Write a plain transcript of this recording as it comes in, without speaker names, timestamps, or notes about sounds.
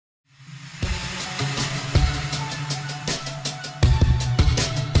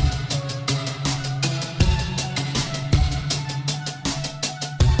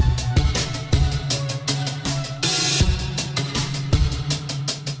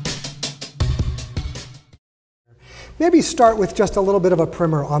Maybe start with just a little bit of a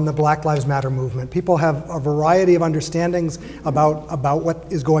primer on the Black Lives Matter movement. People have a variety of understandings about what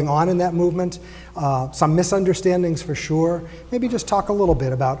is going on in that movement, some misunderstandings for sure. Maybe just talk a little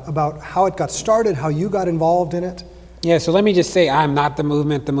bit about how it got started, how you got involved in it. Yeah, so let me just say, I'm not the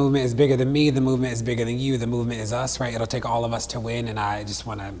movement. The movement is bigger than me. The movement is bigger than you. The movement is us, right? It'll take all of us to win, and I just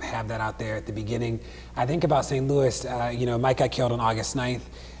want to have that out there at the beginning. I think about St. Louis, Mike got killed on August 9th,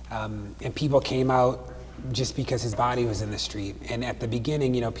 and people came out just because his body was in the street. And at the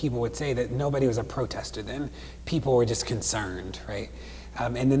beginning, people would say that nobody was a protester then. People were just concerned, right?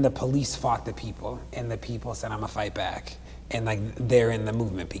 And then the police fought the people, and the people said, I'm gonna fight back. And therein the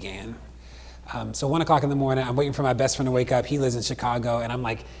movement began. So 1 o'clock in the morning, I'm waiting for my best friend to wake up. He lives in Chicago, and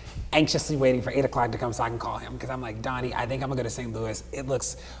I'm anxiously waiting for 8 o'clock to come so I can call him. Because I'm like, Donnie, I think I'm gonna go to St. Louis. It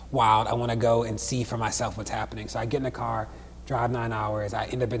looks wild. I wanna go and see for myself what's happening. So I get in the car, drive 9 hours. I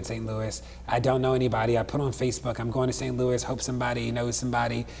end up in St. Louis. I don't know anybody. I put on Facebook, I'm going to St. Louis, hope somebody knows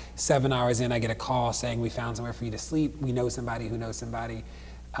somebody. 7 hours in, I get a call saying we found somewhere for you to sleep. We know somebody who knows somebody.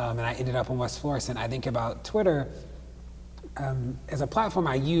 And I ended up on West Florissant. I think about Twitter as a platform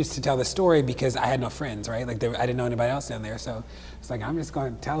I used to tell the story because I had no friends, right? I didn't know anybody else down there. So it's I'm just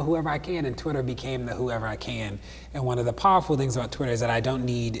going to tell whoever I can, and Twitter became the whoever I can. And one of the powerful things about Twitter is that I don't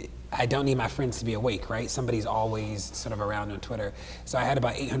need my friends to be awake, right? Somebody's always sort of around on Twitter. So I had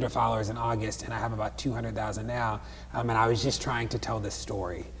about 800 followers in August, and I have about 200,000 now. And I was just trying to tell this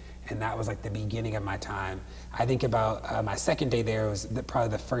story. And that was the beginning of my time. I think about my second day there was probably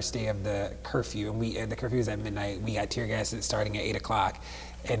the first day of the curfew. And the curfew was at midnight. We got tear gas starting at 8 o'clock.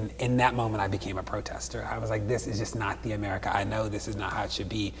 And in that moment, I became a protester. I was like, this is just not the America I know. This is not how it should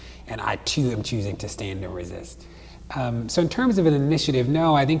be. And I too am choosing to stand and resist. So in terms of an initiative,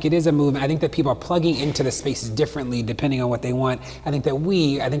 no, I think it is a movement. I think that people are plugging into the spaces differently depending on what they want. I think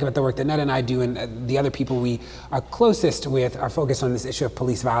about the work that Ned and I do and the other people we are closest with are focused on this issue of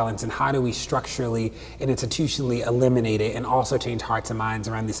police violence and how do we structurally and institutionally eliminate it and also change hearts and minds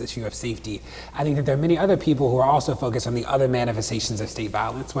around this issue of safety. I think that there are many other people who are also focused on the other manifestations of state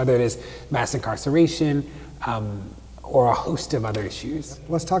violence, whether it is mass incarceration, or a host of other issues.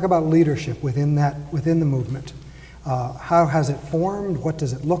 Let's talk about leadership within the movement. How has it formed? What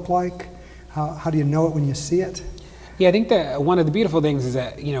does it look like? How do you know it when you see it? Yeah, I think that one of the beautiful things is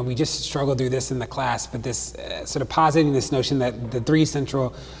that, we just struggled through this in the class, but this sort of positing this notion that the three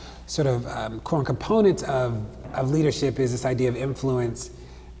central sort of core components of leadership is this idea of influence,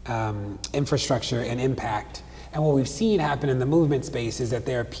 infrastructure, and impact. And what we've seen happen in the movement space is that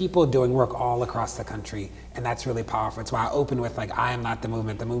there are people doing work all across the country, and that's really powerful. It's why I open with I am not the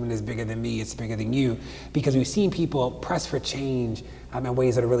movement is bigger than me, it's bigger than you, because we've seen people press for change in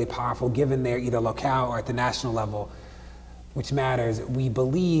ways that are really powerful, given they're either locale or at the national level, which matters. We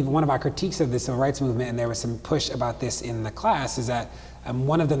believe, one of our critiques of the civil rights movement, and there was some push about this in the class, is that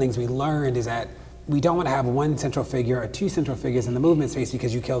one of the things we learned is that we don't want to have one central figure or two central figures in the movement space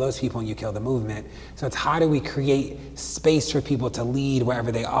because you kill those people and you kill the movement. So it's how do we create space for people to lead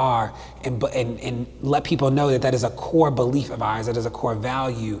wherever they are and let people know that is a core belief of ours, that is a core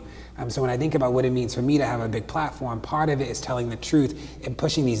value. So when I think about what it means for me to have a big platform, part of it is telling the truth and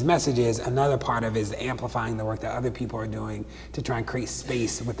pushing these messages. Another part of it is amplifying the work that other people are doing to try and create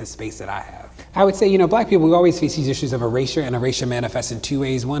space with the space that I have. I would say, Black people, we always face these issues of erasure, and erasure manifests in two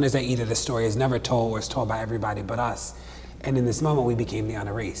ways. One is that either the story is never told or it's told by everybody but us. And in this moment, we became the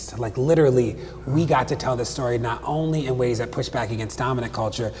unerased. Literally, we got to tell the story not only in ways that push back against dominant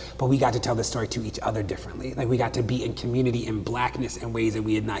culture, but we got to tell the story to each other differently. We got to be in community and Blackness in ways that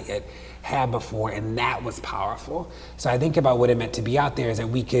we had not yet had before, and that was powerful. So I think about what it meant to be out there is that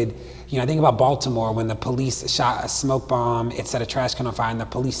we could, I think about Baltimore when the police shot a smoke bomb, it set a trash can on fire, and the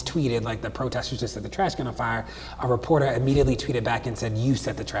police tweeted, the protesters just set the trash can on fire. A reporter immediately tweeted back and said, you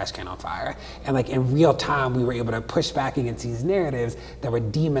set the trash can on fire. And in real time, we were able to push back against these narratives that were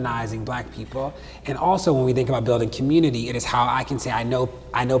demonizing Black people. And also when we think about building community, it is how I can say, I know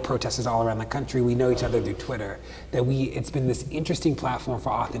protesters all around the country. We know each other through Twitter. It's been this interesting platform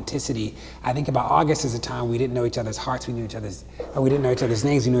for authenticity. I think about August as a time we didn't know each other's hearts, we didn't know each other's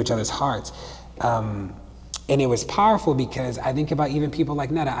names, we knew each other's hearts. And it was powerful because I think about even people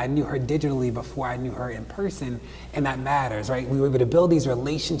like Netta. I knew her digitally before I knew her in person, and that matters, right? We were able to build these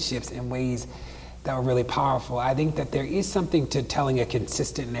relationships in ways that were really powerful. I think that there is something to telling a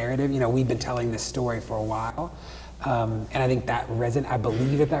consistent narrative. We've been telling this story for a while, and I think I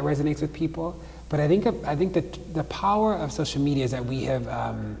believe that resonates with people. But I think that the power of social media is that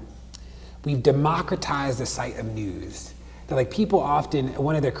we've democratized the site of news. That people often,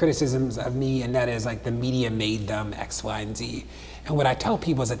 one of their criticisms of me and that is the media made them X, Y, and Z. And what I tell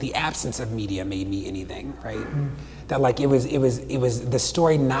people is that the absence of media made me anything, right? That like it was the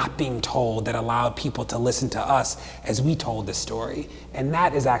story not being told that allowed people to listen to us as we told the story. And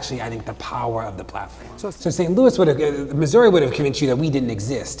that is actually, I think, the power of the platform. So St. Louis Missouri would have convinced you that we didn't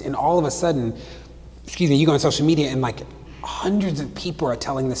exist. And all of a sudden, you go on social media and like hundreds of people are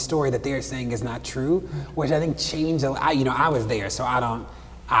telling the story that they're saying is not true, which I think changed. I was there, so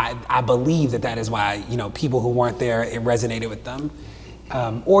I believe that is why, people who weren't there, it resonated with them.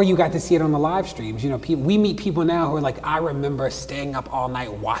 Or you got to see it on the live streams. We meet people now who are like, I remember staying up all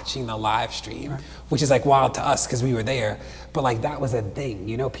night watching the live stream, which is like wild to us because we were there. But like that was a thing,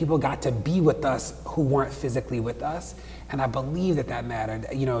 people got to be with us who weren't physically with us. And I believe that mattered.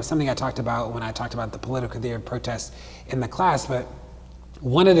 Something I talked about when I talked about the political theory of protest in the class, but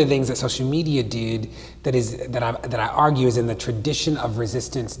one of the things that social media did that I argue is in the tradition of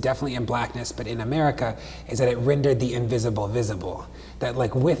resistance, definitely in Blackness, but in America, is that it rendered the invisible visible. That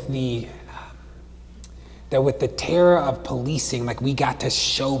like with the terror of policing, like we got to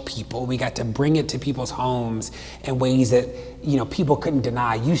show people, we got to bring it to people's homes in ways that people couldn't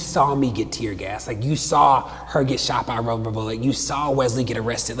deny. You saw me get tear gas, like you saw her get shot by a rubber bullet, you saw Wesley get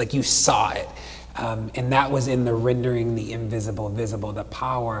arrested, like you saw it. And that was in the rendering the invisible visible. The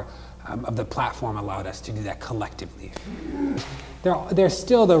power of the platform allowed us to do that collectively. There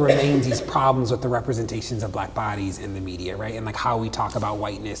still remains these problems with the representations of Black bodies in the media, right? And like how we talk about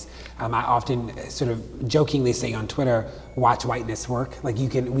whiteness. I often sort of jokingly say on Twitter, watch whiteness work. Like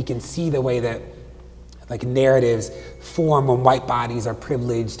we can see the way that like narratives form when white bodies are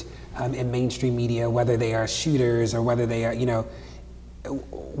privileged in mainstream media, whether they are shooters or whether they are,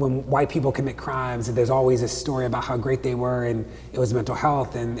 when white people commit crimes, there's always a story about how great they were, and it was mental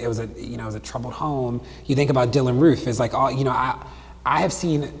health, and it was a troubled home. You think about Dylan Roof is like I have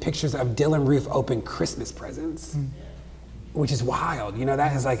seen pictures of Dylan Roof open Christmas presents, which is wild.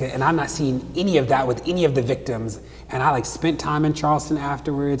 That is like, and I'm not seeing any of that with any of the victims. And I like spent time in Charleston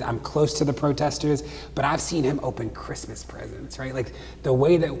afterwards. I'm close to the protesters, but I've seen him open Christmas presents, right? Like the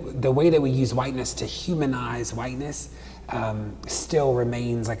way that we use whiteness to humanize whiteness. Still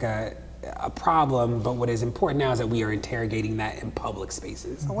remains like a problem, but what is important now is that we are interrogating that in public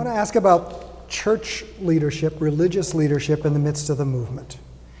spaces. I want to ask about church leadership, religious leadership in the midst of the movement.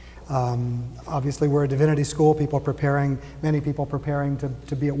 Obviously, we're a divinity school. Many people preparing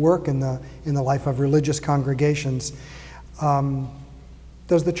to be at work in the life of religious congregations.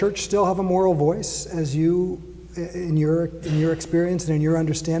 Does the church still have a moral voice, as you, in your experience and in your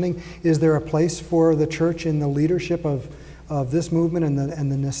understanding? Is there a place for the church in the leadership of this movement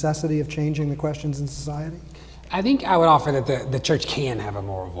and the necessity of changing the questions in society? I think I would offer that the church can have a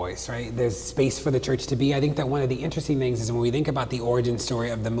moral voice, right? There's space for the church to be. I think that one of the interesting things is when we think about the origin story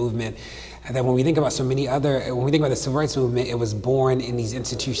of the movement, that when we think about when we think about the civil rights movement, it was born in these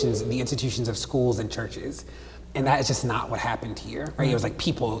institutions, the institutions of schools and churches. And that is just not what happened here, right? It was like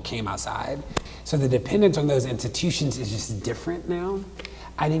people who came outside. So the dependence on those institutions is just different now.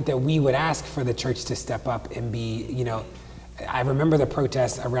 I think that we would ask for the church to step up and be, I remember the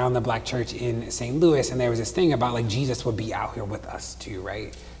protests around the Black church in St. Louis, and there was this thing about like Jesus would be out here with us too,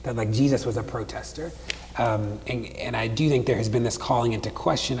 right? That like Jesus was a protester. And I do think there has been this calling into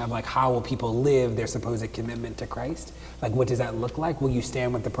question of like, how will people live their supposed commitment to Christ? Like, what does that look like? Will you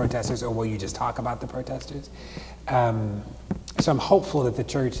stand with the protesters, or will you just talk about the protesters? So I'm hopeful that the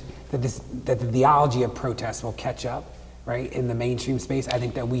church, that the theology of protest will catch up, right, in the mainstream space. I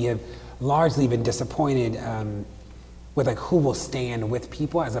think that we have largely been disappointed with like who will stand with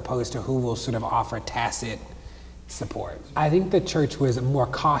people as opposed to who will sort of offer tacit support. I think the church was more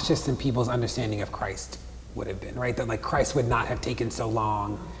cautious than people's understanding of Christ would have been, right? That like Christ would not have taken so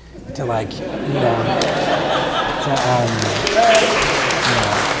long to like,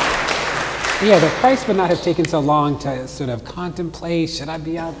 that Christ would not have taken so long to sort of contemplate, should I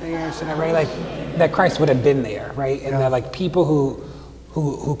be out there, should I, right? Like that Christ would have been there, right? And that like people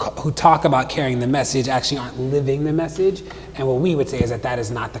who talk about carrying the message actually aren't living the message. And what we would say is that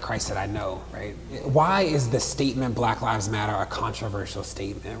is not the Christ that I know, right? Why is the statement Black Lives Matter a controversial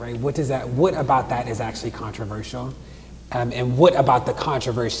statement, right? What about that is actually controversial? And what about the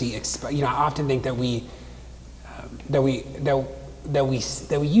controversy? I often think that we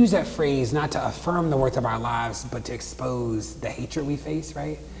use that phrase not to affirm the worth of our lives, but to expose the hatred we face,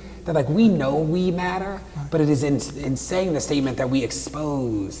 right? That like we know we matter, but it is in saying the statement that we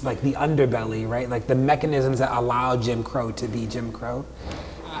expose like the underbelly, right? Like the mechanisms that allow Jim Crow to be Jim Crow.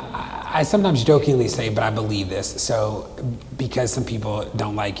 I sometimes jokingly say, but I believe this. So because some people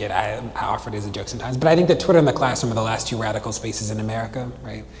don't like it, I offer it as a joke sometimes. But I think that Twitter and the classroom are the last two radical spaces in America,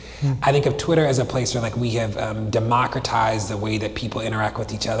 right? I think of Twitter as a place where like we have democratized the way that people interact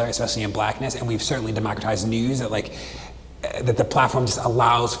with each other, especially in Blackness, and we've certainly democratized news that the platform just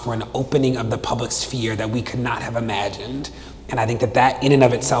allows for an opening of the public sphere that we could not have imagined. And I think that in and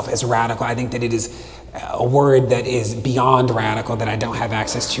of itself is radical. I think that it is a word that is beyond radical that I don't have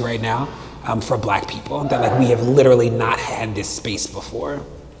access to right now for Black people, that like we have literally not had this space before.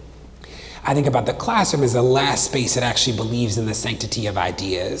 I think about the classroom as the last space that actually believes in the sanctity of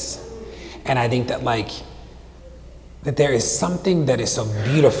ideas. And I think that that there is something that is so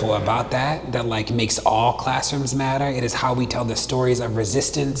beautiful about that like makes all classrooms matter. It is how we tell the stories of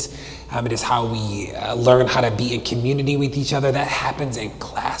resistance. It is how we learn how to be in community with each other. That happens in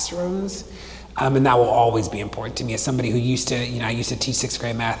classrooms. And that will always be important to me as somebody who used to, I used to teach 6th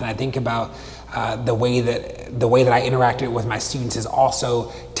grade math, and I think about the way that I interacted with my students is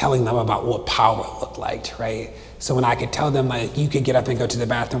also telling them about what power looked like, right? So when I could tell them like you could get up and go to the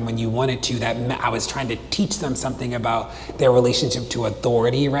bathroom when you wanted to, that meant I was trying to teach them something about their relationship to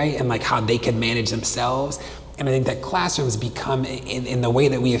authority, right? And like how they could manage themselves. And I think that classrooms become, in the way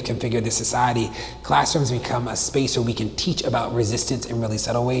that we have configured this society, classrooms become a space where we can teach about resistance in really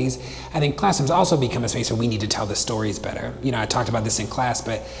subtle ways. I think classrooms also become a space where we need to tell the stories better. I talked about this in class,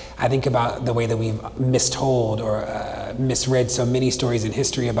 but I think about the way that we've mistold or misread so many stories in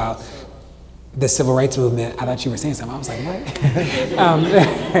history about the civil rights movement. I thought you were saying something. I was like, what?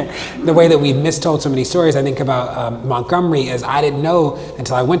 The way that we've mistold so many stories. I think about Montgomery, as I didn't know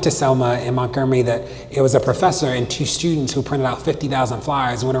until I went to Selma in Montgomery that it was a professor and 2 students who printed out 50,000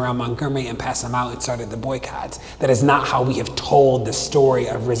 flyers, went around Montgomery and passed them out and started the boycotts. That is not how we have told the story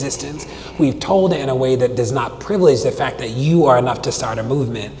of resistance. We've told it in a way that does not privilege the fact that you are enough to start a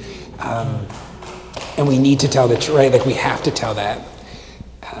movement. And we need to tell the truth, right? Like we have to tell that.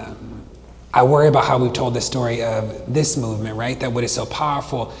 I worry about how we've told the story of this movement, right? That what is so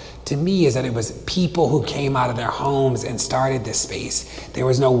powerful to me is that it was people who came out of their homes and started this space. There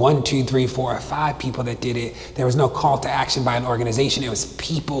was no 1, 2, 3, 4, or 5 people that did it. There was no call to action by an organization. It was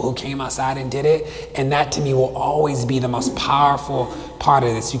people who came outside and did it. And that to me will always be the most powerful part of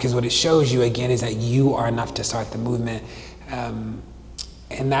this, because what it shows you again is that you are enough to start the movement.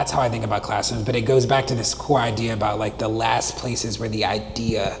 And that's how I think about classrooms. But it goes back to this core idea about like the last places where the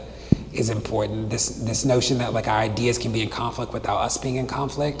idea is important. This notion that like our ideas can be in conflict without us being in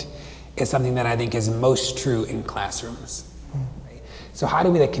conflict is something that I think is most true in classrooms. Right? So how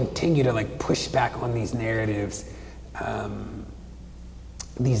do we like continue to like push back on these narratives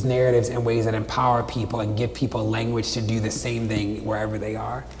in ways that empower people and give people language to do the same thing wherever they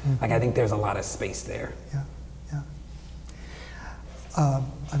are? Like I think there's a lot of space there.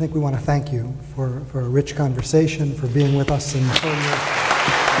 I think we want to thank you for a rich conversation, for being with us and for your